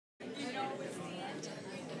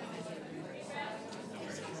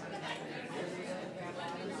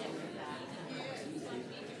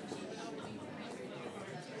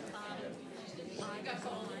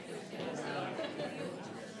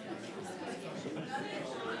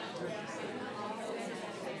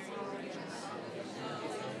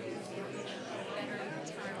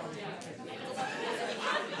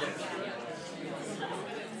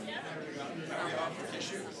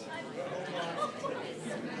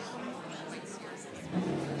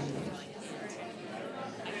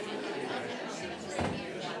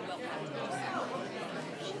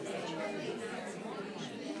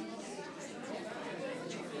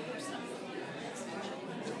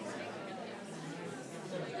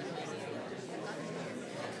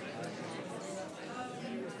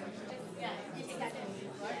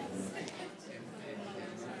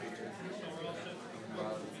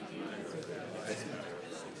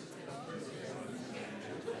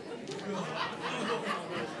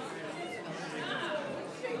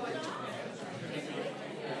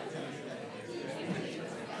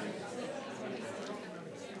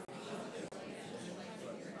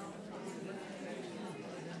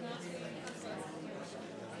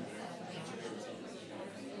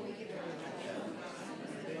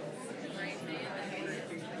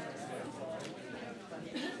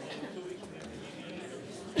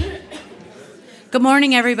Good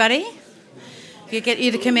morning, everybody. If you get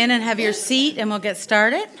you to come in and have your seat, and we'll get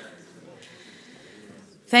started.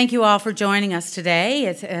 Thank you all for joining us today.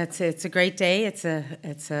 It's a great day. It's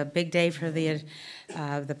a big day for the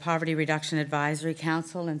Poverty Reduction Advisory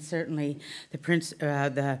Council, and certainly the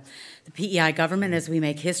PEI government as we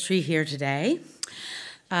make history here today.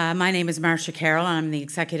 My name is Marcia Carroll, and I'm the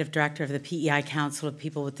Executive Director of the PEI Council of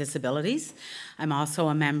People with Disabilities. I'm also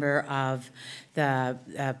a member of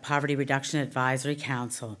the Poverty Reduction Advisory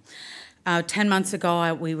Council. 10 months ago,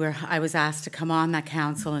 I was asked to come on that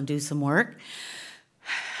council and do some work.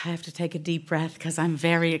 I have to take a deep breath because I'm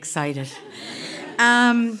very excited.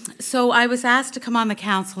 So I was asked to come on the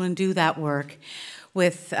council and do that work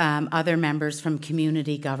with other members from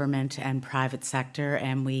community, government, and private sector,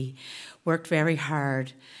 and we worked very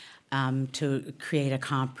hard to create a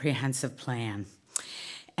comprehensive plan.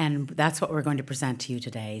 And that's what we're going to present to you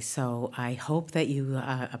today. So I hope that you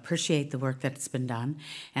appreciate the work that's been done,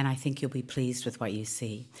 and I think you'll be pleased with what you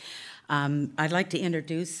see. I'd like to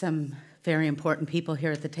introduce some very important people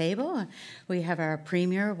here at the table. We have our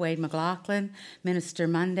Premier, Wade McLaughlin, Minister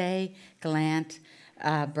Munday, Gallant,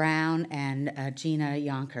 Brown, and Gina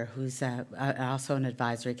Yonker, who's also an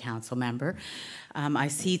advisory council member. I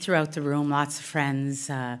see throughout the room lots of friends.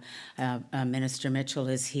 Minister Mitchell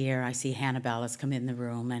is here. I see Hannibal has come in the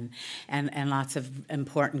room, and lots of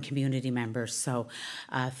important community members. So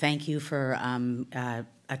thank you for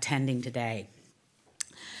attending today.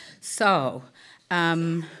 So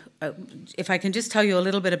if I can just tell you a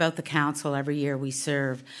little bit about the council. Every year we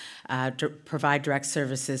provide direct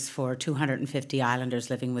services for 250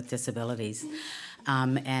 islanders living with disabilities.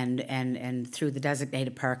 And through the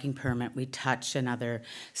designated parking permit, we touch another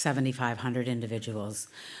 7,500 individuals.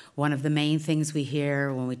 One of the main things we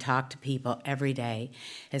hear when we talk to people every day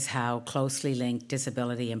is how closely linked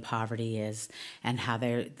disability and poverty is, and how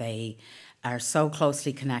they are so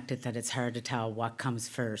closely connected that it's hard to tell what comes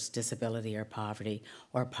first, disability or poverty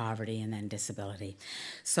and then disability.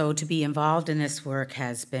 So to be involved in this work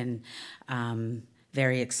has been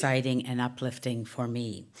very exciting and uplifting for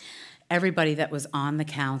me. Everybody that was on the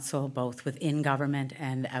council, both within government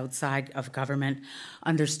and outside of government,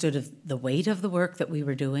 understood the weight of the work that we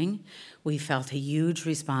were doing. We felt a huge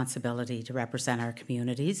responsibility to represent our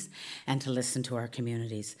communities and to listen to our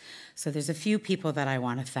communities. So there's a few people that I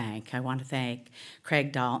want to thank. I want to thank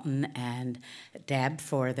Craig Dalton and Deb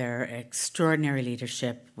for their extraordinary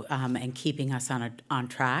leadership and keeping us on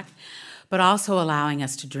track, but also allowing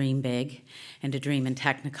us to dream big and to dream in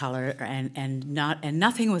Technicolor, and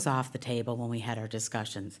nothing was off the table when we had our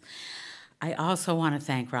discussions. I also want to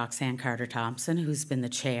thank Roxanne Carter-Thompson, who's been the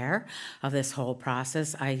chair of this whole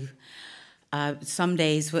process. Some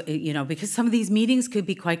days, because some of these meetings could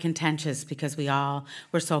be quite contentious because we all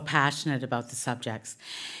were so passionate about the subjects.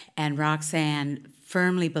 And Roxanne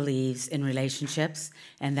firmly believes in relationships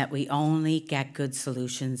and that we only get good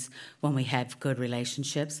solutions when we have good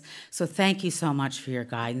relationships. So thank you so much for your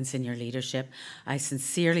guidance and your leadership. I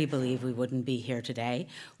sincerely believe we wouldn't be here today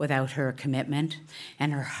without her commitment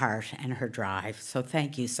and her heart and her drive. So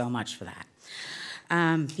thank you so much for that.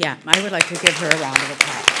 I would like to give her a round of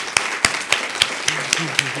applause.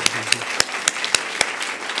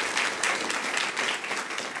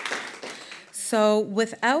 So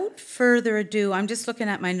without further ado, I'm just looking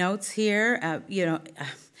at my notes here.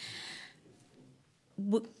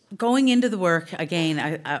 going into the work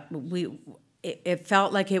again, it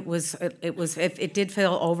felt like it did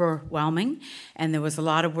feel overwhelming, and there was a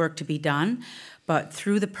lot of work to be done. But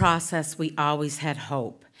through the process, we always had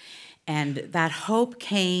hope. And that hope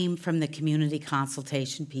came from the community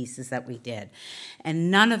consultation pieces that we did. And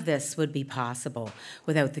none of this would be possible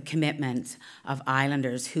without the commitment of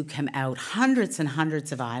islanders who come out. Hundreds and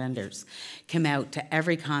hundreds of islanders come out to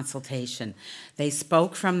every consultation. They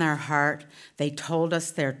spoke from their heart, they told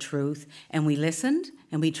us their truth, and we listened,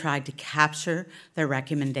 and we tried to capture their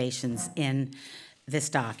recommendations in this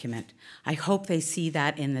document. I hope they see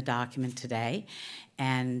that in the document today.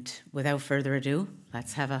 And without further ado,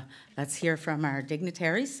 let's hear from our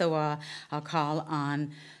dignitaries. So I'll call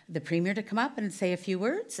on the Premier to come up and say a few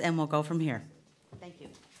words, and we'll go from here. Thank you.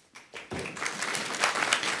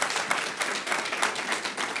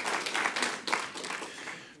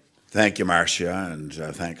 Thank you, Marcia, and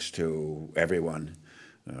thanks to everyone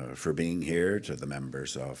for being here, to the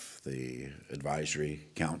members of the Advisory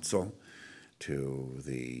Council, to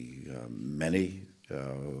the many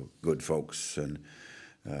good folks and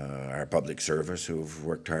our public service who've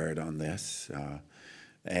worked hard on this,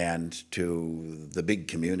 and to the big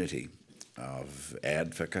community of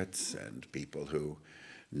advocates and people who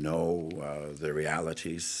know the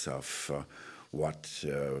realities of what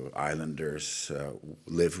islanders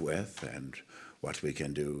live with and what we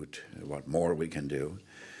can do, what more we can do.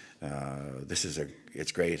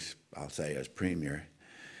 It's great, I'll say, as Premier,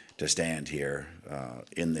 to stand here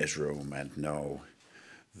in this room and know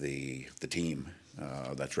the team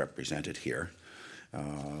that's represented here,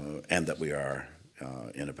 and that we are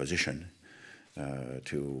in a position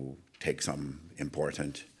to take some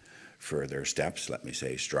important further steps, let me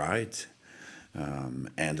say strides,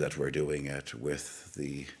 and that we're doing it with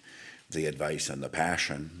the advice and the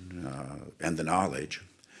passion and the knowledge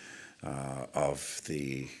of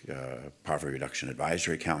the Poverty Reduction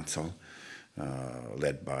Advisory Council,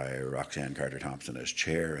 led by Roxanne Carter-Thompson as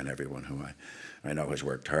chair, and everyone who I know has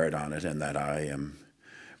worked hard on it, and that I am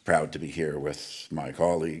proud to be here with my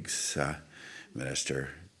colleagues, Minister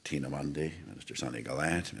Tina Mundy, Minister Sonny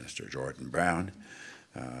Gallant, Minister Jordan Brown.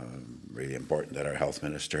 Really important that our Health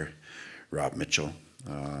Minister, Rob Mitchell,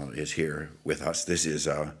 is here with us. This is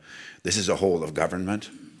a whole of government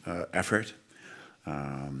effort,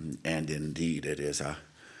 and indeed it is a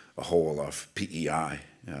whole of PEI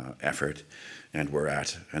effort, and we're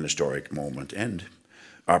at an historic moment and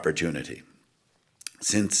opportunity.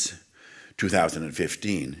 Since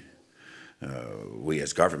 2015, we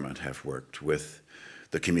as government have worked with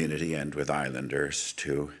the community and with islanders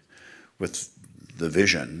with the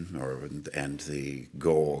vision and the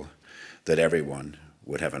goal that everyone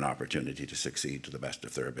would have an opportunity to succeed to the best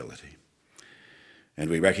of their ability. And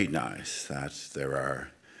we recognize that there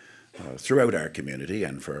are, throughout our community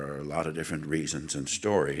and for a lot of different reasons and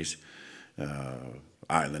stories,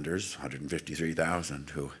 islanders, 153,000,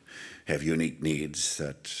 who have unique needs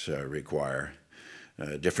that require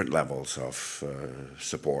different levels of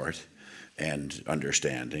support and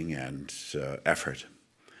understanding and effort,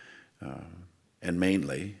 and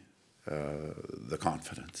mainly the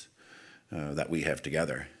confidence that we have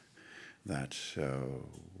together, that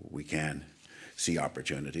we can see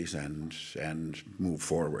opportunities and move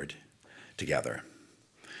forward together.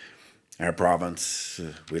 Our province,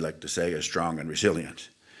 we like to say, is strong and resilient,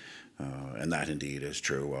 and that indeed is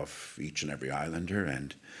true of each and every islander,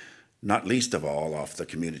 and not least of all of the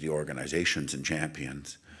community organizations and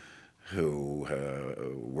champions who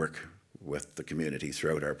work with the community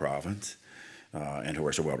throughout our province, and who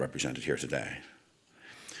are so well represented here today.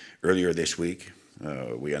 Earlier this week,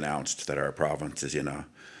 we announced that our province is in a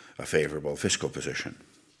favourable fiscal position,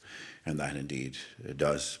 and that indeed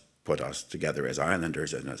does put us together as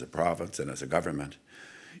islanders and as a province and as a government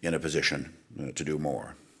in a position to do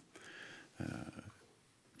more.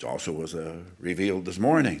 It also was revealed this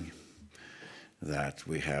morning that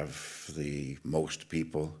we have the most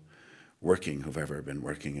people working who've ever been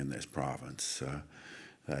working in this province.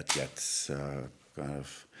 That gets kind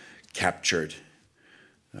of captured.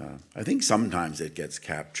 I think sometimes it gets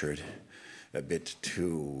captured a bit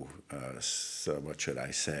too, what should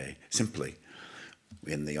I say, simply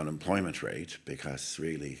in the unemployment rate, because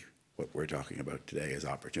really what we're talking about today is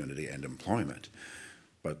opportunity and employment.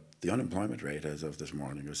 But the unemployment rate as of this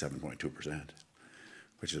morning was 7.2%,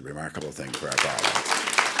 which is a remarkable thing for our province.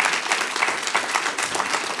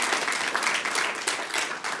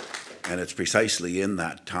 And it's precisely in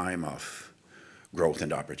that time of growth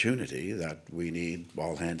and opportunity that we need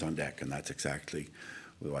all hands on deck, and that's exactly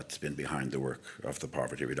what's been behind the work of the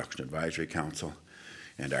Poverty Reduction Advisory Council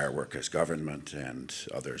and our work as government, and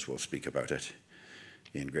others will speak about it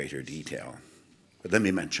in greater detail. But let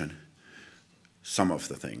me mention some of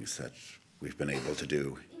the things that we've been able to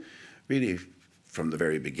do really from the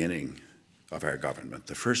very beginning of our government.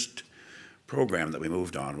 The first program that we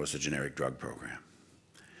moved on was the generic drug program,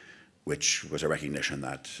 which was a recognition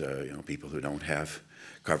that people who don't have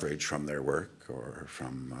coverage from their work or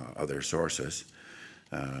from other sources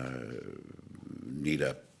need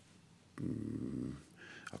I'll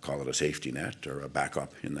call it a safety net or a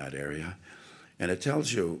backup in that area. And it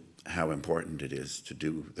tells you how important it is to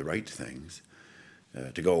do the right things,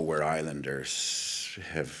 to go where islanders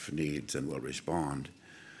have needs and will respond.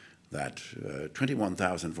 That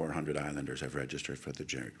 21,400 islanders have registered for the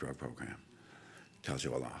generic drug program. Tells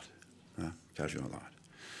you a lot. Tells you a lot.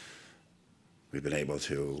 We've been able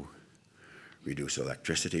to reduce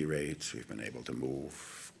electricity rates. We've been able to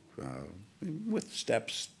move with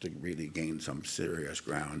steps to really gain some serious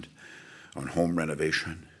ground on home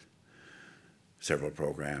renovation. Several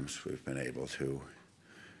programs we've been able to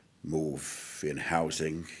move in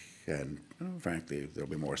housing, and frankly, there'll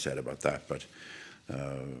be more said about that, but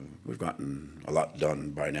we've gotten a lot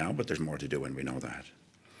done by now, but there's more to do, and we know that.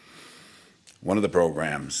 One of the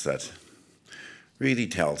programs that really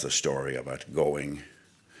tells a story about going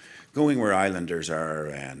where islanders are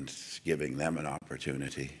and giving them an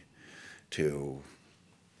opportunity to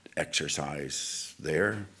exercise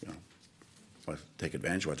their, take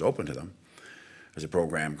advantage of what's open to them, is a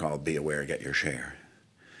program called Be Aware, Get Your Share.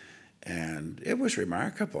 And it was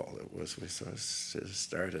remarkable. We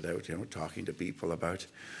started out, talking to people about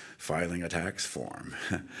filing a tax form.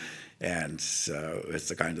 And it's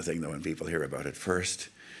the kind of thing that when people hear about it first,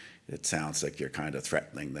 it sounds like you're kind of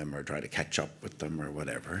threatening them or trying to catch up with them or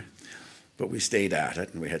whatever. But we stayed at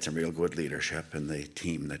it, and we had some real good leadership in the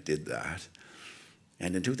team that did that.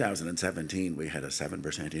 And in 2017, we had a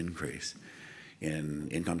 7% increase in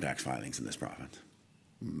income tax filings in this province.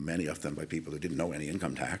 Many of them by people who didn't know any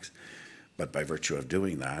income tax, but by virtue of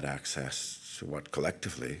doing that, access to what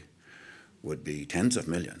collectively would be tens of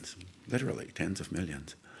millions, literally tens of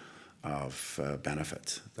millions of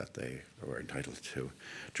benefits that they were entitled to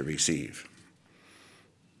receive.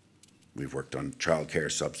 We've worked on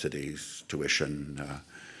childcare subsidies, tuition,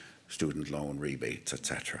 student loan rebates,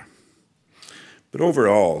 etc. But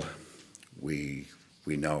overall, we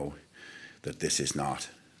know that this is not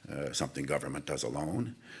something government does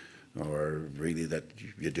alone, or really that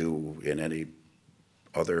you do in any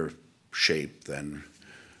other shape than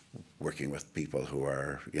working with people who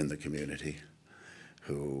are in the community,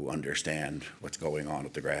 who understand what's going on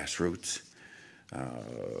at the grassroots,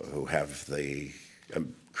 who have the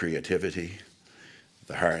creativity,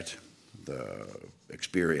 the heart, the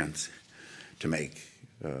experience to make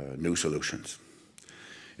new solutions.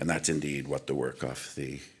 And that's indeed what the work of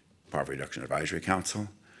the Poverty Reduction Advisory Council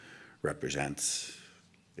represents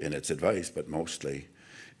in its advice, but mostly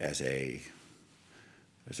as a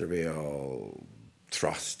real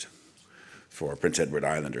thrust for Prince Edward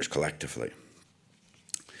Islanders collectively.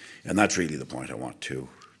 And that's really the point I want to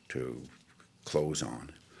close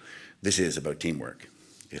on. This is about teamwork.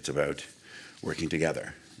 It's about working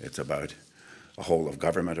together. It's about a whole of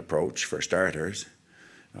government approach for starters.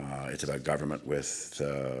 It's about government with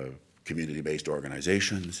community-based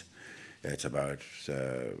organizations. It's about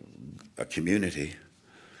a community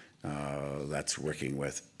that's working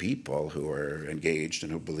with people who are engaged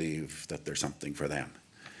and who believe that there's something for them.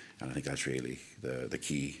 And I think that's really the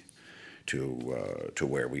key to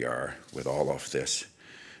where we are with all of this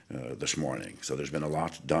this morning. So there's been a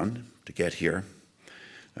lot done to get here.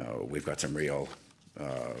 We've got some real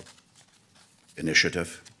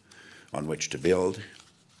initiative on which to build.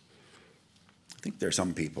 I think there are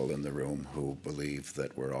some people in the room who believe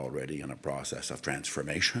that we're already in a process of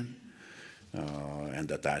transformation, and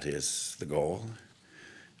that is the goal,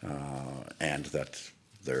 and that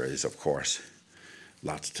there is, of course,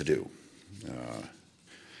 lots to do.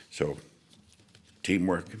 So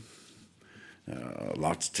teamwork,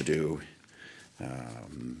 lots to do,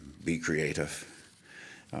 be creative,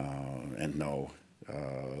 and know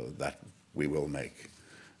that we will make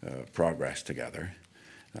progress together.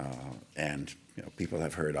 And people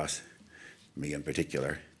have heard us, me in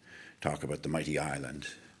particular, talk about the mighty island.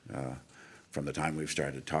 From the time we've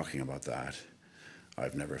started talking about that,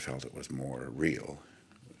 I've never felt it was more real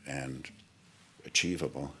and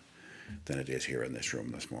achievable than it is here in this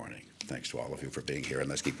room this morning. Thanks to all of you for being here, and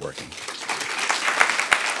let's keep working.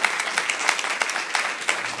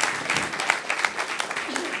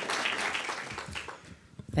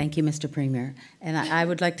 Thank you, Mr. Premier. And I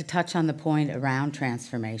would like to touch on the point around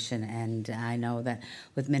transformation. And I know that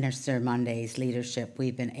with Minister Monday's leadership,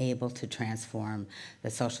 we've been able to transform the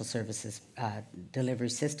social services delivery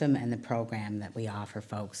system and the program that we offer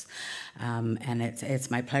folks. And it's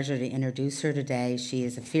my pleasure to introduce her today. She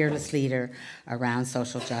is a fearless leader around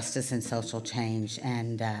social justice and social change.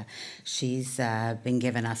 And she's been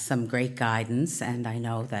giving us some great guidance. And I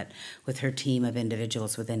know that with her team of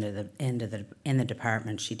individuals within the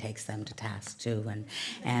department, she takes them to task too,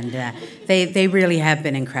 and they really have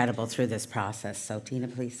been incredible through this process. So Tina,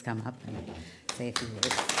 please come up and say a few words.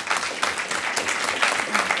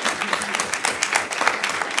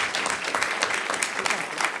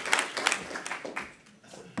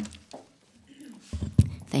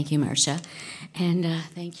 Thank you, Marcia, and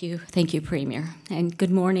thank you, Premier, and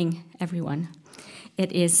good morning, everyone.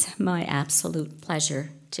 It is my absolute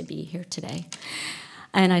pleasure to be here today.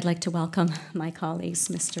 And I'd like to welcome my colleagues,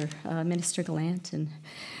 Minister Gallant and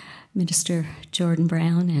Minister Jordan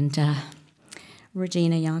Brown and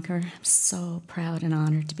Regina Jonker. I'm so proud and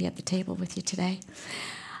honored to be at the table with you today.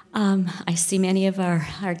 I see many of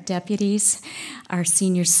our deputies, our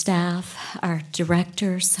senior staff, our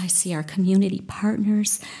directors. I see our community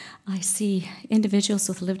partners. I see individuals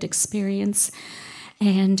with lived experience.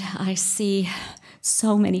 And I see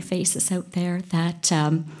so many faces out there that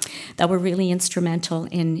were really instrumental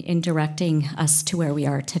in directing us to where we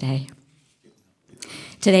are today.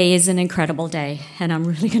 Today is an incredible day, and I'm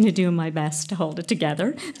really going to do my best to hold it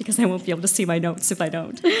together because I won't be able to see my notes if I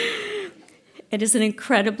don't. It is an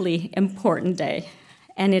incredibly important day,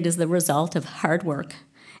 and it is the result of hard work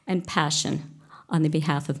and passion on the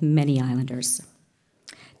behalf of many Islanders.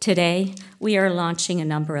 Today, we are launching a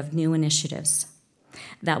number of new initiatives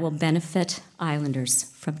that will benefit Islanders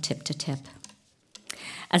from tip to tip.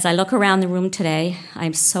 As I look around the room today,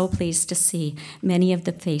 I'm so pleased to see many of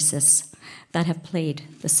the faces that have played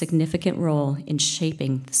the significant role in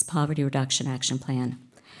shaping this Poverty Reduction Action Plan,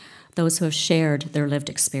 those who have shared their lived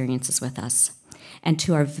experiences with us, and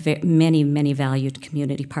to our many, many valued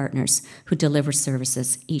community partners who deliver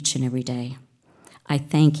services each and every day. I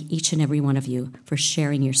thank each and every one of you for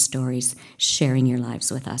sharing your stories, sharing your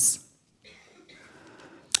lives with us.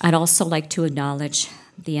 I'd also like to acknowledge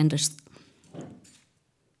the endless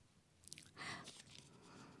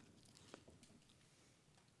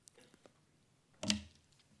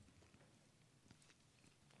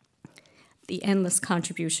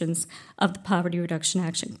contributions of the Poverty Reduction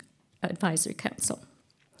Action Advisory Council,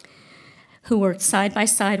 who worked side by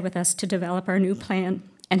side with us to develop our new plan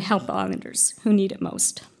and help Islanders who need it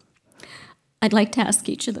most. I'd like to ask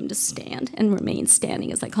each of them to stand and remain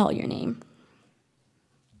standing as I call your name.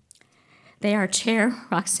 They are Chair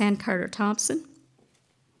Roxanne Carter-Thompson,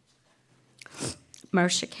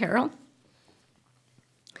 Marcia Carroll,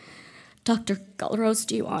 Dr. Gulrose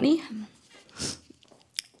Diawani,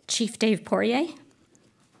 Chief Dave Poirier,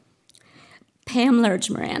 Pam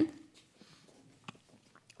Large-Moran,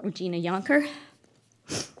 Regina Jonker,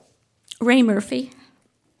 Ray Murphy,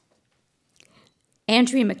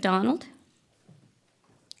 Andrea McDonald,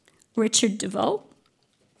 Richard DeVoe,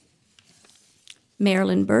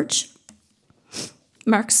 Marilyn Birch,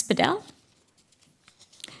 Mark Spadell,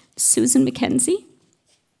 Susan McKenzie,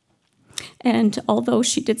 and although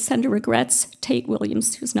she did send her regrets, Tate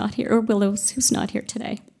Williams, who's not here, or Willows, who's not here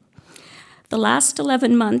today. The last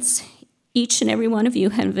 11 months, each and every one of you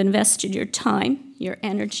have invested your time, your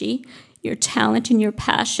energy, your talent, and your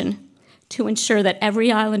passion to ensure that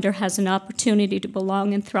every Islander has an opportunity to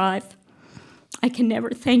belong and thrive. I can never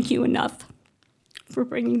thank you enough for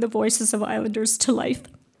bringing the voices of Islanders to life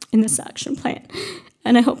in this action plan.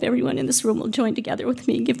 And I hope everyone in this room will join together with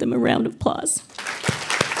me and give them a round of applause.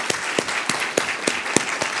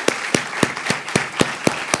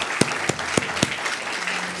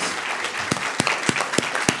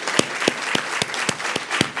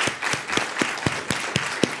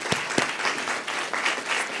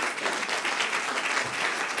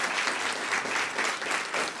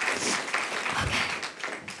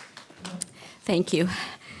 Thank you.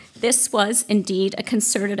 This was indeed a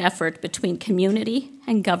concerted effort between community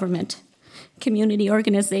and government, community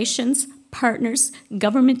organizations, partners,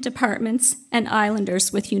 government departments, and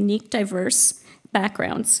Islanders with unique, diverse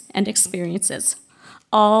backgrounds and experiences,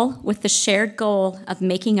 all with the shared goal of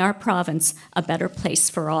making our province a better place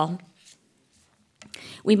for all.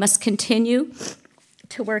 We must continue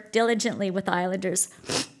to work diligently with Islanders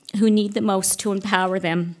who need the most to empower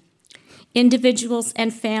them, individuals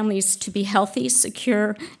and families to be healthy,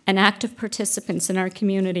 secure, and active participants in our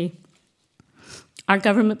community. Our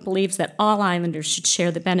government believes that all Islanders should share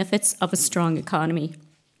the benefits of a strong economy.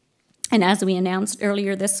 And as we announced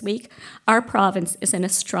earlier this week, our province is in a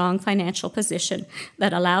strong financial position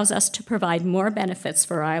that allows us to provide more benefits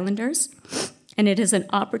for Islanders, and it is an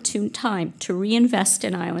opportune time to reinvest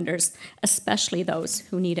in Islanders, especially those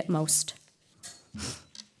who need it most.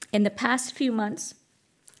 In the past few months,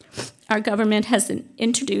 our government has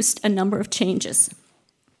introduced a number of changes.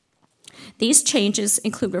 These changes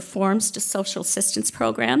include reforms to social assistance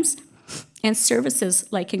programs and services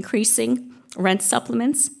like increasing rent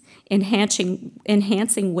supplements,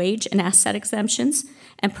 enhancing wage and asset exemptions,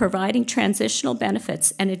 and providing transitional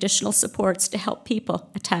benefits and additional supports to help people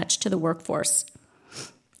attached to the workforce.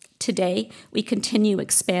 Today, we continue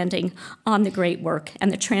expanding on the great work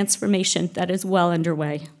and the transformation that is well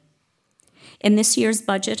underway. In this year's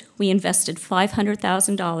budget, we invested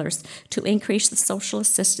 $500,000 to increase the social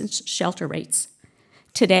assistance shelter rates.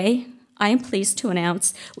 Today, I am pleased to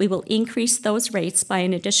announce we will increase those rates by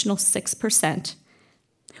an additional 6%.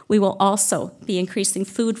 We will also be increasing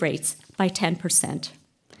food rates by 10%.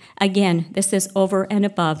 Again, this is over and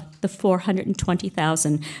above the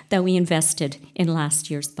 $420,000 that we invested in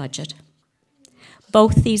last year's budget.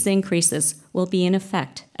 Both these increases will be in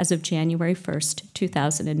effect as of January 1st,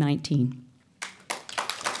 2019.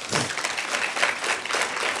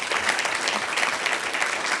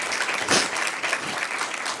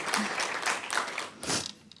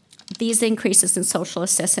 These increases in social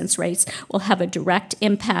assistance rates will have a direct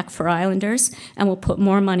impact for Islanders and will put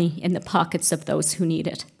more money in the pockets of those who need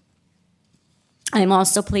it. I am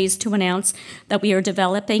also pleased to announce that we are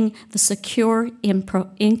developing the Secure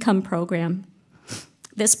Income Program.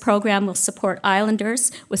 This program will support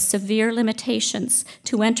Islanders with severe limitations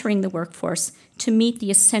to entering the workforce to meet the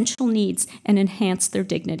essential needs and enhance their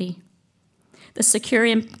dignity. The Secure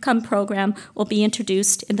Income Program will be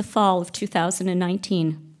introduced in the fall of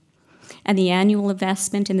 2019. And the annual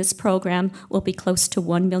investment in this program will be close to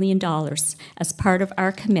 $1 million as part of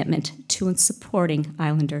our commitment to supporting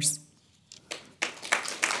Islanders.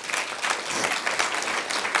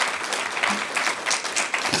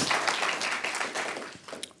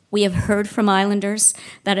 We have heard from Islanders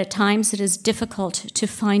that at times it is difficult to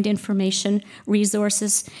find information,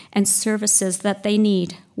 resources, and services that they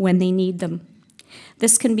need when they need them.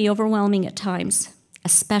 This can be overwhelming at times,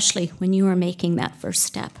 especially when you are making that first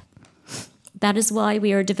step. That is why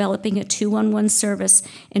we are developing a 211 service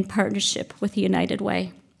in partnership with the United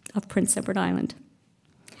Way of Prince Edward Island.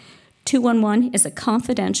 211 is a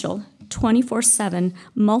confidential, 24/7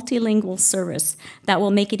 multilingual service that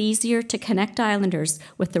will make it easier to connect Islanders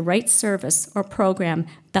with the right service or program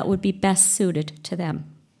that would be best suited to them.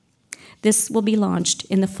 This will be launched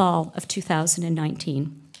in the fall of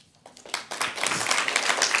 2019.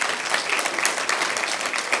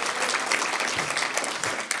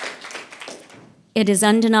 It is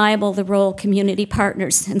undeniable the role community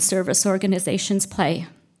partners and service organizations play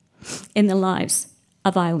in the lives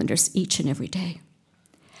of Islanders each and every day.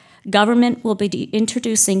 Government will be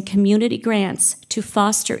introducing community grants to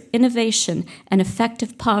foster innovation and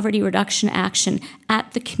effective poverty reduction action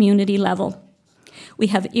at the community level. We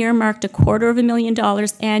have earmarked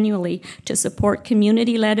 $250,000 annually to support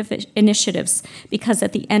community-led initiatives because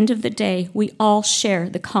at the end of the day, we all share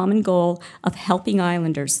the common goal of helping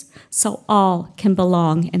Islanders so all can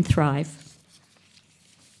belong and thrive.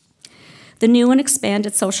 The new and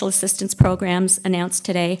expanded social assistance programs announced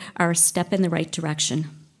today are a step in the right direction.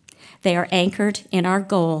 They are anchored in our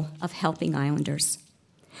goal of helping Islanders.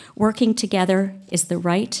 Working together is the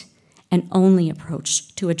right and only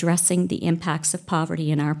approach to addressing the impacts of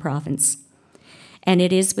poverty in our province. And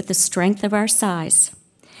it is with the strength of our size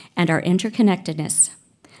and our interconnectedness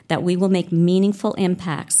that we will make meaningful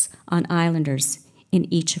impacts on Islanders in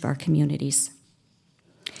each of our communities.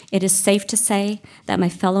 It is safe to say that my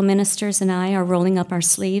fellow ministers and I are rolling up our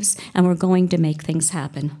sleeves and we're going to make things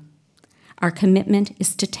happen. Our commitment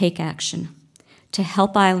is to take action, to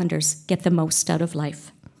help Islanders get the most out of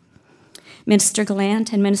life. Minister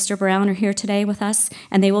Gallant and Minister Brown are here today with us,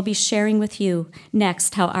 and they will be sharing with you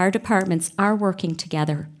next how our departments are working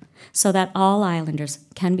together so that all Islanders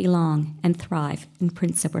can belong and thrive in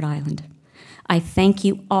Prince Edward Island. I thank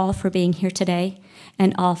you all for being here today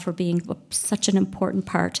and all for being such an important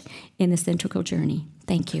part in this integral journey.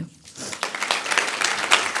 Thank you.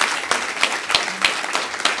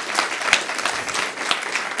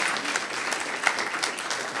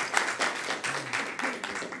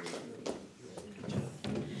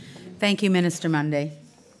 Thank you, Minister Munday.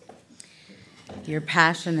 Your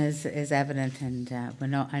passion is evident, and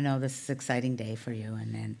I know this is an exciting day for you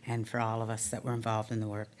and for all of us that were involved in the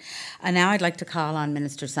work. Now I'd like to call on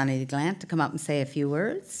Minister Sonny Gallant to come up and say a few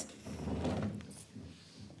words.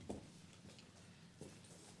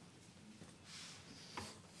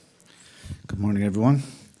 Morning, everyone.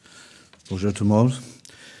 Bonjour tout le monde.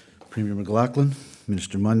 Premier McLaughlin,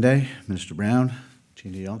 Minister Munday, Minister Brown,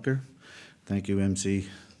 Gina Yonker. Thank you, MC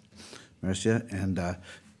Marcia, and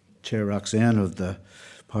Chair Roxanne of the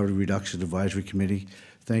Poverty Reduction Advisory Committee.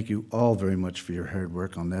 Thank you all very much for your hard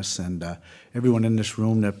work on this, and everyone in this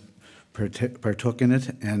room that partook in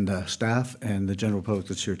it, and staff and the general public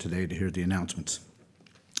that's here today to hear the announcements.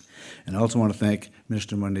 And I also want to thank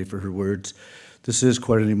Minister Munday for her words. This is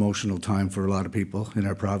quite an emotional time for a lot of people in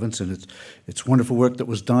our province, and it's wonderful work that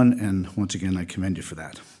was done, and once again, I commend you for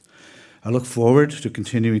that. I look forward to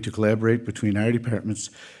continuing to collaborate between our departments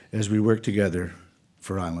as we work together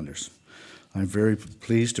for Islanders. I'm very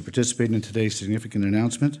pleased to participate in today's significant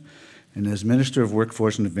announcement, and as Minister of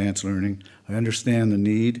Workforce and Advanced Learning, I understand the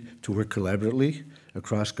need to work collaboratively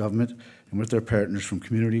across government and with our partners from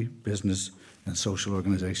community, business, and social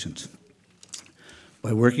organizations.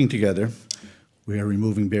 By working together, we are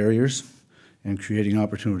removing barriers and creating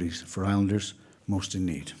opportunities for Islanders most in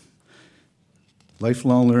need.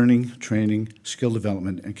 Lifelong learning, training, skill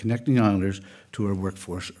development, and connecting Islanders to our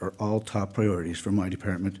workforce are all top priorities for my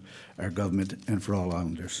department, our government, and for all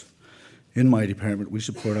Islanders. In my department, we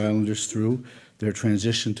support Islanders through their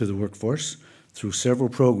transition to the workforce through several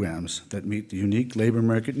programs that meet the unique labor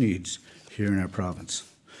market needs here in our province.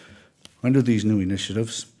 Under these new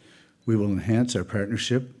initiatives, we will enhance our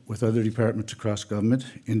partnership with other departments across government,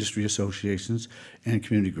 industry associations, and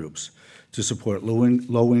community groups to support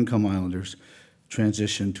low-income Islanders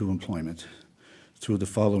transition to employment through the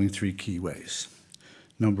following three key ways.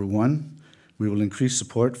 Number one, we will increase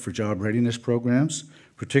support for job readiness programs,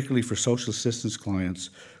 particularly for social assistance clients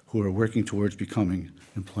who are working towards becoming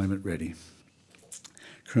employment ready.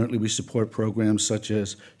 Currently, we support programs such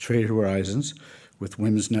as Trade Horizons with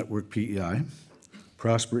Women's Network PEI,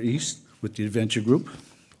 Prosper East with the Adventure Group,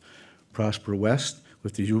 Prosper West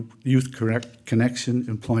with the Youth Connection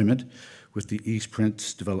Employment with the East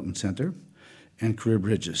Prince Development Center, and Career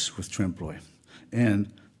Bridges with Tremploy,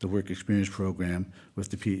 and the Work Experience Program with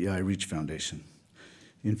the PEI Reach Foundation.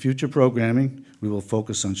 In future programming, we will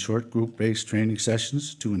focus on short group-based training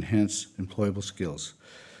sessions to enhance employable skills,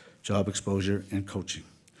 job exposure, and coaching.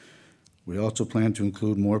 We also plan to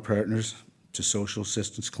include more partners to social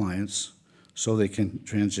assistance clients so they can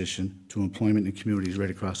transition to employment in communities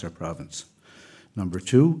right across our province. Number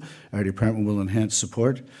two, our department will enhance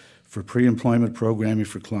support for pre-employment programming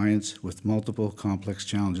for clients with multiple complex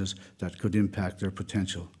challenges that could impact their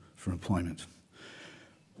potential for employment.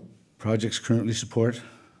 Projects currently supported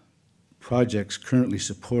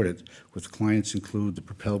with clients include the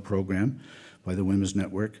Propel program by the Women's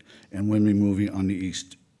Network and Women Moving on the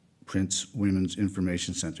East Prince Women's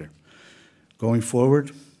Information Center. Going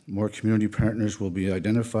forward, more community partners will be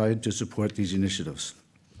identified to support these initiatives.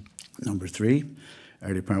 Number three,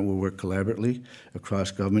 our department will work collaboratively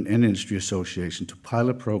across government and industry association to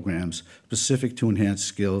pilot programs specific to enhance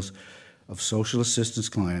skills of social assistance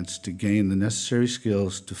clients to gain the necessary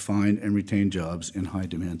skills to find and retain jobs in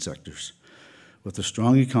high-demand sectors. With a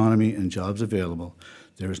strong economy and jobs available,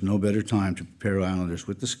 there is no better time to prepare Islanders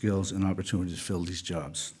with the skills and opportunities to fill these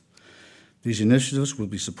jobs. These initiatives will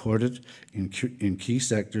be supported in key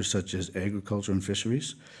sectors such as agriculture and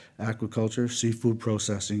fisheries, aquaculture, seafood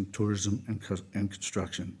processing, tourism, and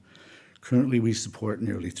construction. Currently, we support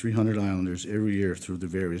nearly 300 Islanders every year through the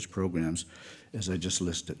various programs, as I just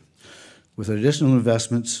listed. With additional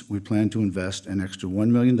investments, we plan to invest an extra $1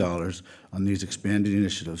 million on these expanded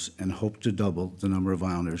initiatives and hope to double the number of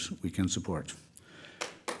Islanders we can support.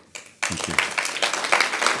 Thank you.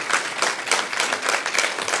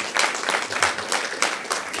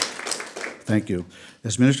 Thank you.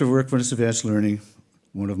 As Minister of Workforce and Advanced Learning,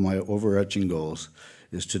 one of my overarching goals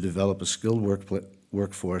is to develop a skilled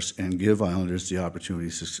workforce and give Islanders the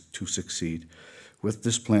opportunities to succeed. With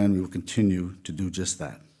this plan, we will continue to do just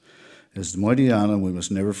that. As the mighty island, we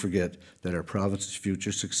must never forget that our province's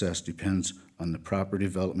future success depends on the proper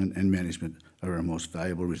development and management of our most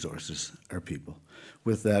valuable resources, our people.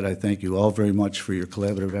 With that, I thank you all very much for your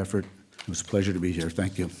collaborative effort. It was a pleasure to be here.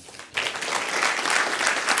 Thank you.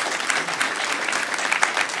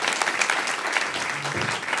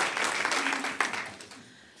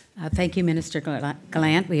 Thank you, Minister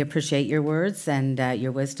Gallant. We appreciate your words and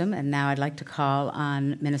your wisdom. And now I'd like to call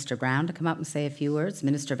on Minister Brown to come up and say a few words.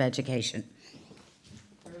 Minister of Education.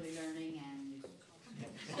 Early learning and...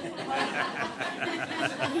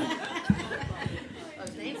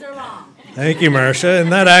 Those names are long. Thank you, Marcia.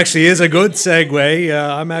 And that actually is a good segue.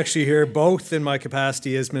 I'm actually here both in my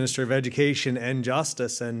capacity as Minister of Education and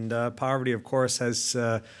Justice. And poverty, of course, has...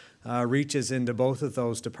 reaches into both of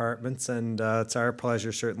those departments, and it's our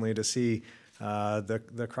pleasure certainly to see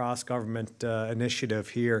the cross-government initiative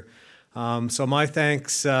here. So my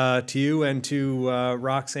thanks to you and to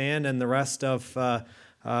Roxanne and the rest of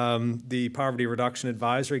the Poverty Reduction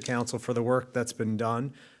Advisory Council for the work that's been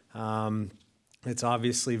done. It's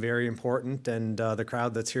obviously very important, and the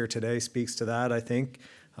crowd that's here today speaks to that, I think.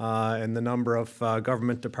 And the number of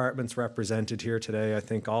government departments represented here today, I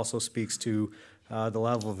think, also speaks to the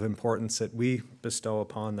level of importance that we bestow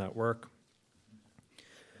upon that work.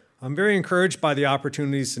 I'm very encouraged by the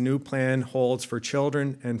opportunities the new plan holds for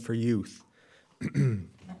children and for youth.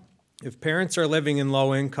 If parents are living in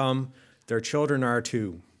low income, their children are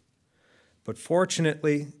too. But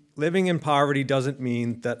fortunately, living in poverty doesn't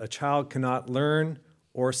mean that a child cannot learn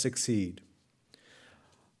or succeed.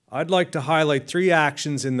 I'd like to highlight 3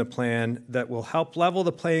 actions in the plan that will help level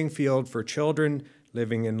the playing field for children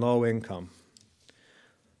living in low income.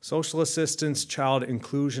 Social Assistance Child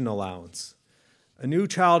Inclusion Allowance. A new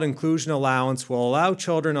child inclusion allowance will allow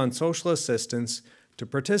children on social assistance to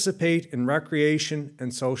participate in recreation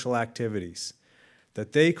and social activities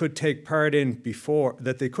that they couldn't take part in before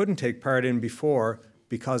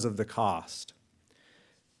because of the cost.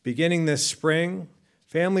 Beginning this spring,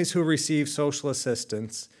 families who receive social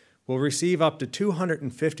assistance will receive up to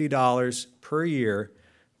 $250 per year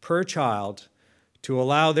per child to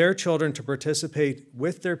allow their children to participate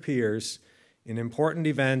with their peers in important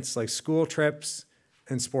events like school trips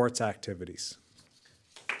and sports activities.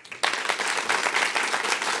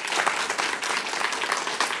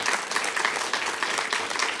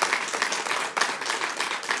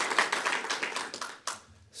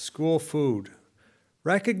 School food.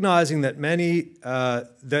 Recognizing that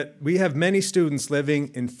we have many students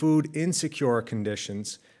living in food insecure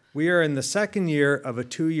conditions, we are in the 2nd year of a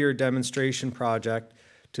 2-year demonstration project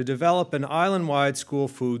to develop an island-wide school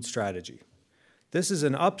food strategy. This is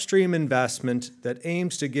an upstream investment that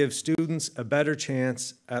aims to give students a better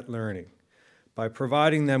chance at learning by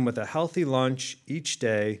providing them with a healthy lunch each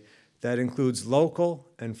day that includes local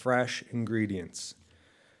and fresh ingredients.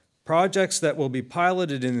 Projects that will be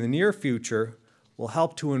piloted in the near future will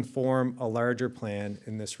help to inform a larger plan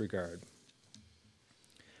in this regard.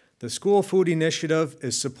 The School Food Initiative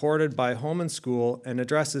is supported by Home and School and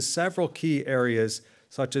addresses several key areas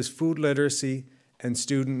such as food literacy and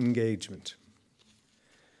student engagement.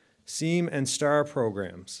 SEAM and STAR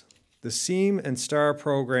programs. The SEAM and STAR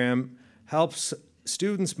program helps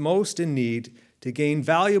students most in need to gain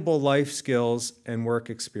valuable life skills and work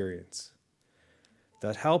experience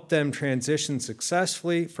that help them transition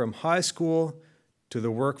successfully from high school to the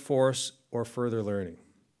workforce or further learning.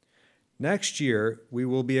 Next year, we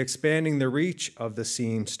will be expanding the reach of the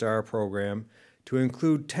SEAM STAR program to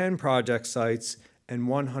include 10 project sites and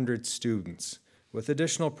 100 students, with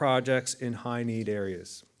additional projects in high-need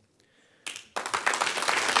areas.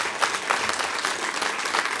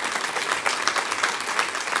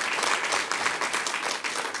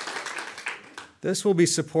 This will be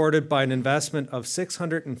supported by an investment of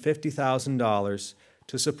 $650,000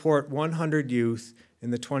 to support 100 youth in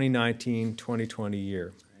the 2019-2020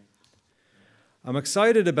 year. I'm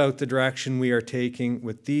excited about the direction we are taking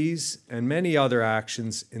with these and many other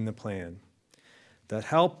actions in the plan that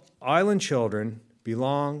help island children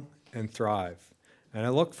belong and thrive, and I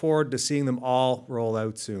look forward to seeing them all roll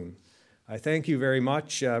out soon. I thank you very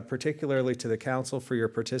much, particularly to the Council for your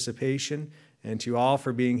participation and to you all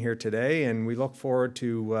for being here today, and we look forward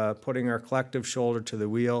to putting our collective shoulder to the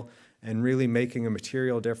wheel and really making a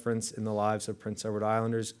material difference in the lives of Prince Edward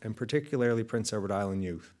Islanders, and particularly Prince Edward Island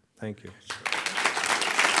youth. Thank you.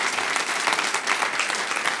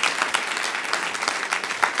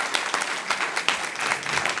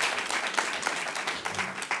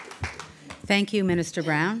 Thank you, Minister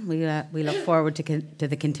Brown. We look forward to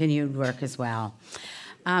the continued work as well.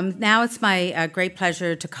 Now it's my great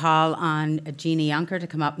pleasure to call on Gina Yunker to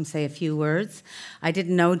come up and say a few words. I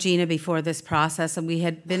didn't know Gina before this process, and we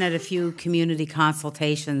had been at a few community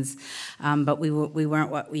consultations, but we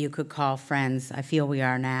weren't what you could call friends. I feel we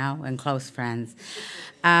are now, and close friends.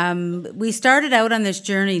 We started out on this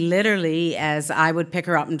journey literally as I would pick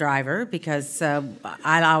her up and drive her, because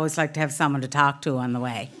I always like to have someone to talk to on the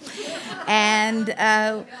way. And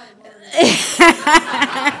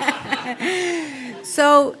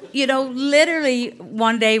so, you know, literally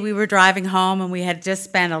one day we were driving home and we had just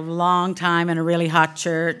spent a long time in a really hot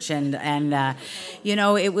church, and you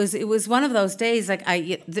know, it was one of those days like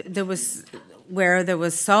there was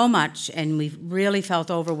so much, and we really felt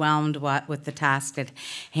overwhelmed with the task at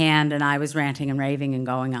hand, and I was ranting and raving and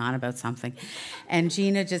going on about something. And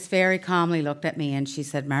Gina just very calmly looked at me and she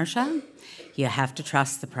said, "Marcia, You have to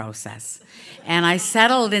trust the process. And I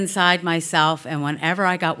settled inside myself, and whenever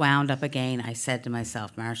I got wound up again, I said to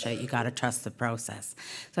myself, Marcia, you got to trust the process.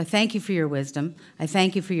 So I thank you for your wisdom. I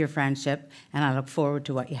thank you for your friendship, and I look forward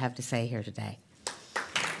to what you have to say here today.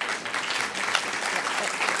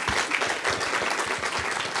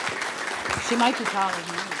 She might be taller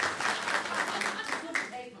than me.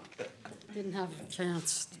 Didn't have a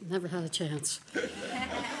chance. Never had a chance.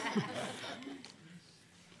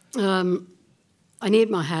 I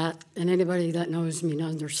need my hat, and anybody that knows me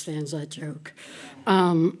understands that joke.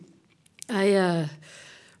 I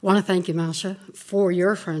want to thank you, Marcia, for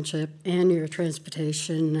your friendship and your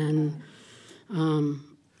transportation. And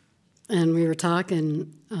we were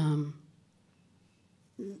talking,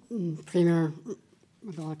 Premier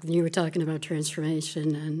McLaughlin, you were talking about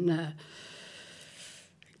transformation, and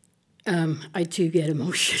I too get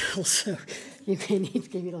emotional, so you may need to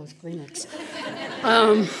give me those Kleenex.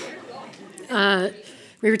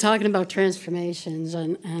 We were talking about transformations,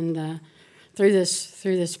 and through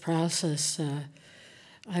this process,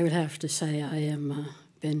 I would have to say I am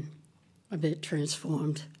been a bit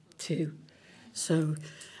transformed too. So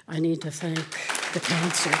I need to thank the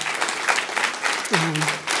council.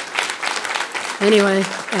 Anyway,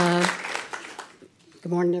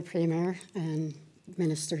 good morning to Premier and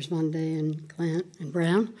Ministers Monday and Glant and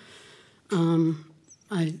Brown.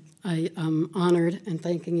 I am honored and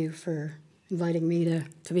thanking you for inviting me to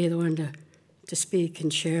be the one to speak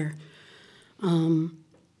and share. I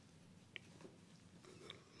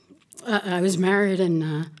was married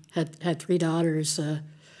and had 3 daughters,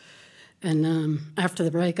 and after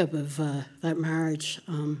the breakup of that marriage,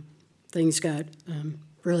 things got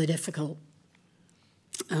really difficult.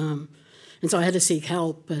 And so I had to seek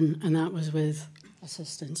help, and that was with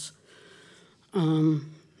assistance.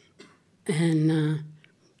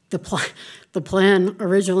 The plan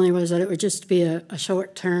originally was that it would just be a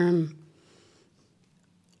short-term,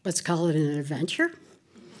 let's call it an adventure.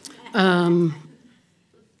 And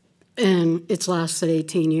it's lasted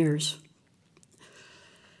 18 years.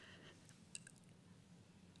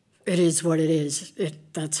 It is what it is.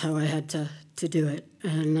 That's how I had to do it.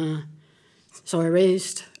 And so I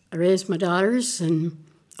raised my daughters, and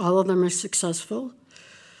all of them are successful.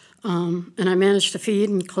 And I managed to feed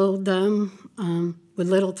and clothe them with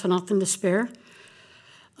little to nothing to spare.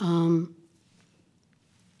 I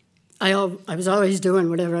was always doing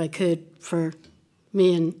whatever I could for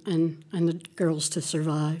me and the girls to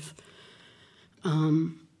survive.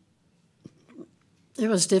 It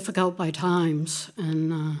was difficult by times,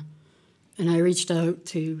 and I reached out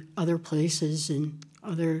to other places and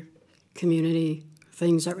other community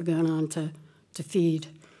things that were going on to feed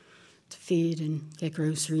and get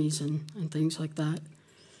groceries and things like that.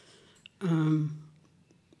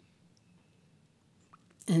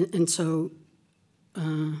 And so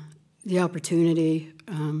the opportunity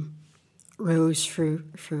rose for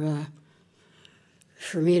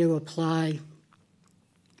me to apply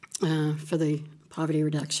for the Poverty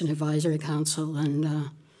Reduction Advisory Council, and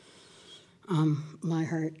my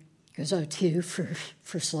heart goes out to you for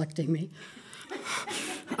selecting me.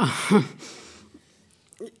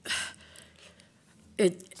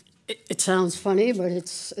 It sounds funny, but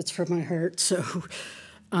it's from my heart. So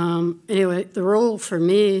anyway, the role for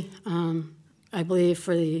me, I believe,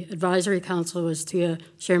 for the advisory council was to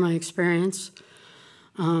share my experience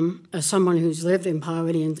as someone who's lived in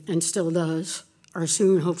poverty and still does, or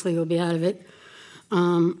soon hopefully will be out of it.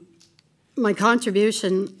 My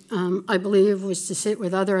contribution, I believe, was to sit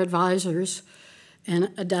with other advisors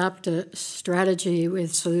and adapt a strategy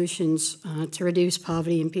with solutions to reduce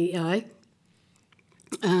poverty and PEI,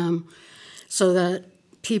 so that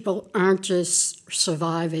people aren't just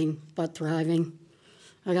surviving but thriving.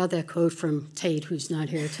 I got that quote from Tate, who's not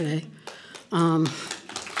here today.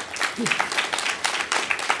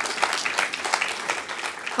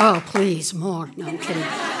 Oh, please, more. No, I'm kidding.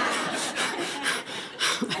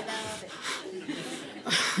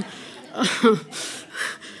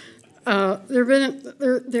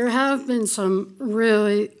 There have been some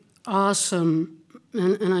really awesome,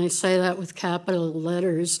 and I say that with capital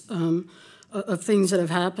letters, of things that have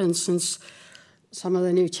happened since some of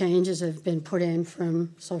the new changes have been put in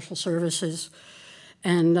from social services.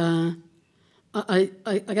 And I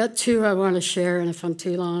got 2 I want to share, and if I'm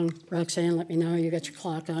too long, Roxanne, let me know. You got your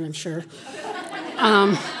clock on, I'm sure.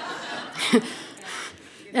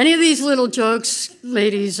 Any of these little jokes,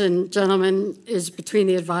 ladies and gentlemen, is between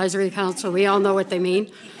the advisory council. We all know what they mean.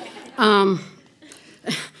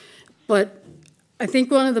 But I think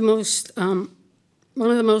one of the most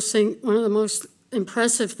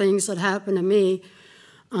impressive things that happened to me,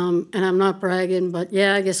 and I'm not bragging, but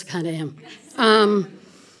yeah, I guess I kind of am. was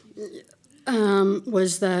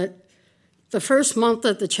that the first month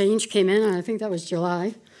that the change came in, and I think that was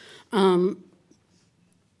July, I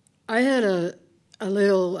had a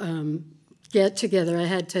little get-together. I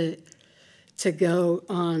had to go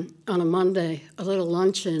on a Monday, a little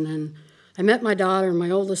luncheon, and I met my daughter, my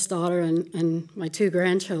oldest daughter, and my 2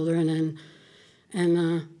 grandchildren,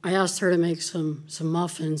 and I asked her to make some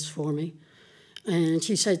muffins for me, and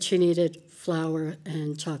she said she needed flour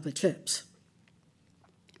and chocolate chips.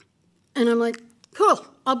 And I'm like, cool,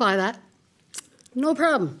 I'll buy that. No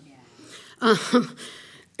problem.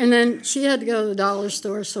 And then she had to go to the dollar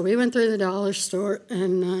store, so we went through the dollar store,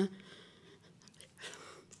 and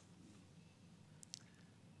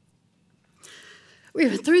we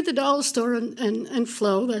went through the dollar store, and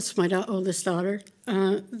Flo, that's my oldest daughter,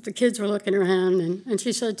 the kids were looking around, and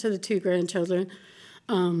she said to the 2 grandchildren,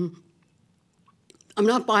 I'm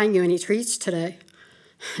not buying you any treats today.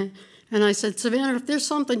 And I said, Savannah, if there's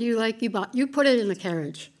something you like, you put it in the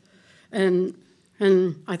carriage. And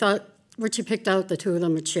I thought Richie picked out the 2 of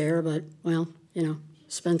them a chair, but, well, you know,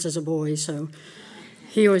 Spencer's a boy, so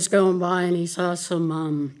he was going by and he saw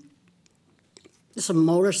some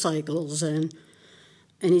motorcycles, and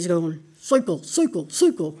he's going, cycle, cycle,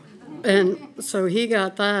 cycle. And so he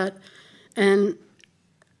got that. And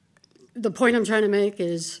the point I'm trying to make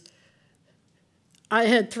is I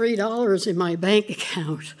had $3 in my bank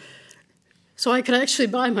account, so I could actually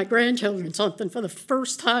buy my grandchildren something for the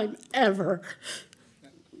first time ever.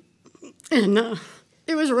 And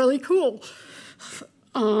it was really cool.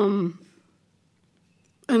 And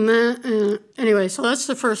then, anyway, so that's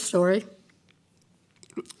the first story.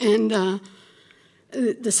 And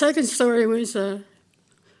the second story was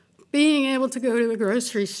being able to go to the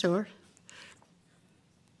grocery store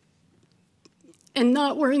and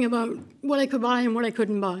not worrying about what I could buy and what I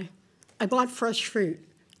couldn't buy. I bought fresh fruit.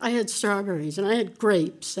 I had strawberries, and I had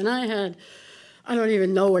grapes, and I had, I don't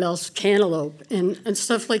even know what else, cantaloupe, and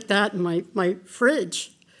stuff like that in my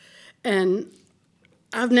fridge. And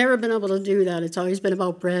I've never been able to do that. It's always been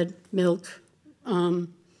about bread, milk,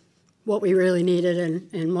 what we really needed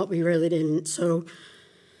and what we really didn't. So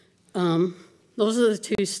those are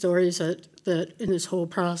the 2 stories that in this whole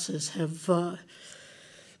process have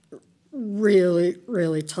really,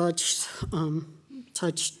 really touched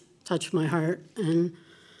my heart, and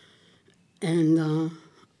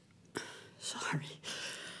sorry,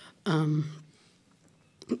 and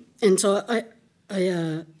so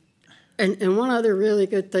and one other really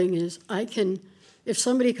good thing is I can, if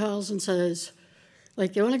somebody calls and says,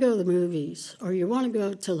 like, you want to go to the movies, or you want to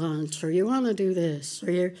go to lunch, or you want to do this, or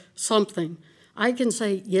you're something, I can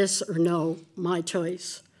say yes or no, my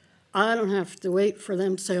choice. I don't have to wait for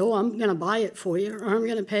them to say, oh, I'm going to buy it for you, or I'm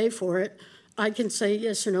going to pay for it. I can say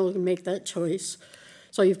yes or no and make that choice.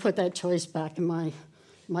 So you've put that choice back in my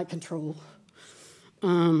control.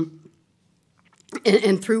 And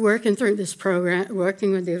through working through this program,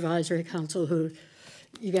 working with the advisory council, who,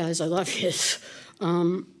 you guys, I love you,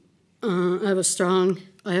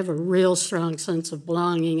 I have a real strong sense of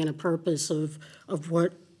belonging and a purpose of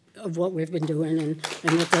what we've been doing and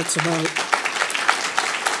what that's about.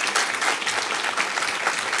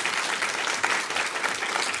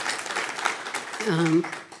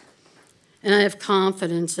 And I have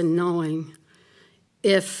confidence in knowing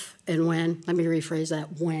if and when, let me rephrase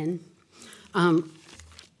that, when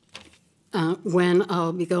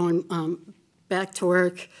I'll be going back to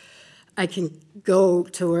work, I can go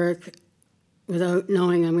to work without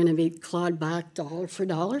knowing I'm going to be clawed back dollar for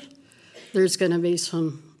dollar. There's going to be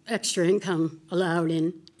some extra income allowed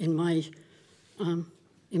in my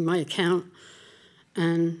account,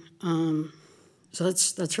 and so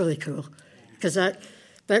that's really cool, because that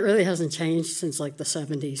really hasn't changed since like the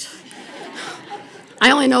 70s.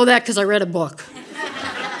 I only know that because I read a book.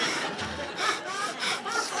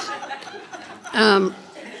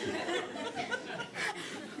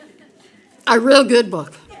 A real good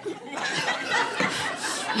book.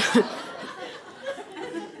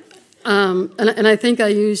 And I think I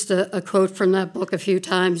used a quote from that book a few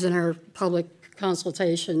times in our public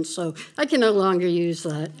consultation, so I can no longer use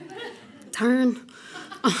that. Darn.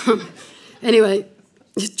 Anyway,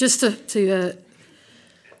 just to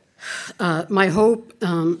my hope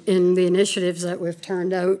in the initiatives that we've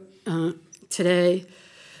turned out today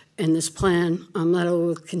in this plan, that it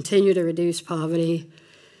will continue to reduce poverty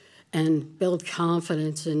and build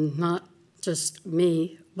confidence in not just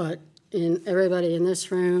me, but in everybody in this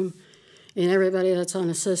room, in everybody that's on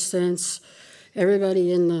assistance,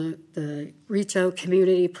 everybody in the retail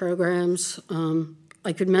community programs.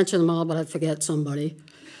 I could mention them all, but I'd forget somebody.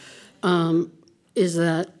 Is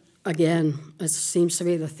that again, it seems to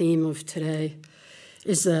be the theme of today,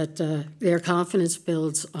 is that their confidence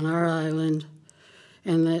builds on our island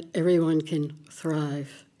and that everyone can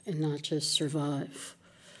thrive and not just survive.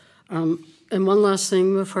 And one last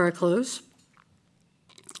thing before I close.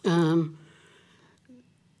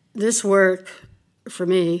 This work, for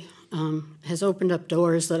me, has opened up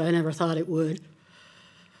doors that I never thought it would.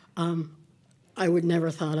 I would never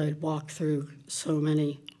thought I'd walk through so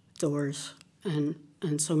many doors and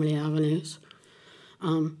so many avenues.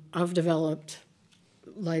 I've developed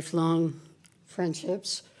lifelong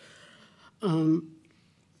friendships that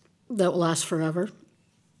will last forever,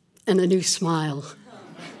 and a new smile.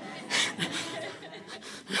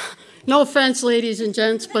 No offense, ladies and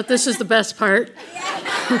gents, but this is the best part.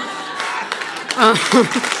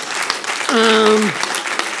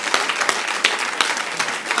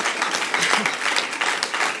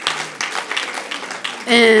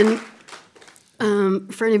 And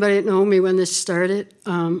for anybody that know me when this started,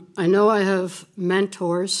 I know I have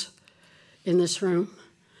mentors in this room,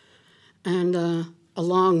 and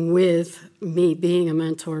along with me being a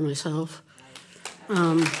mentor myself,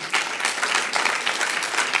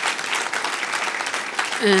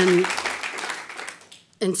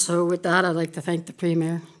 and so with that, I'd like to thank the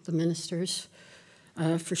Premier, the ministers,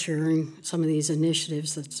 for sharing some of these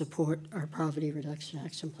initiatives that support our Poverty Reduction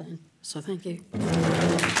Action Plan. So thank you.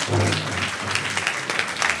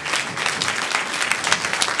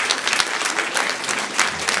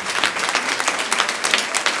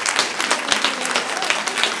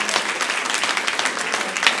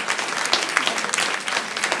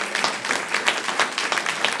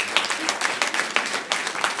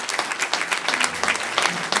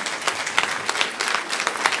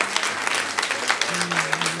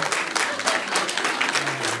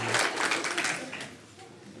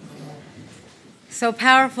 So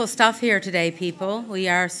powerful stuff here today, people. We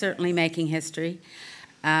are certainly making history.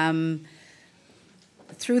 Through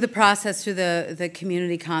the process, through the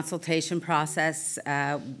community consultation process,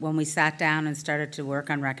 when we sat down and started to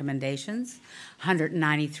work on recommendations,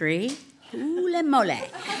 193, holy moly.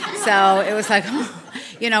 So it was like,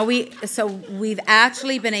 you know, we've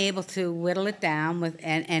actually been able to whittle it down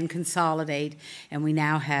and consolidate, and we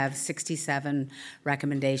now have 67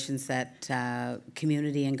 recommendations that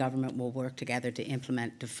community and government will work together to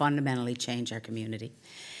implement to fundamentally change our community.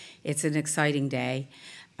 It's an exciting day.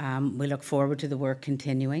 We look forward to the work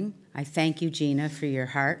continuing. I thank you, Gina, for your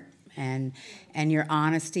heart and your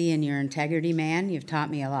honesty and your integrity, man. You've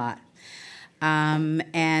taught me a lot.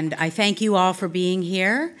 And I thank you all for being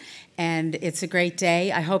here, and it's a great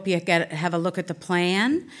day. I hope you have a look at the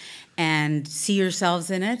plan and see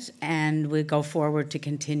yourselves in it, and we go forward to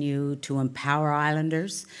continue to empower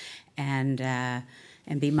Islanders and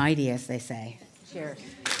be mighty, as they say. Cheers.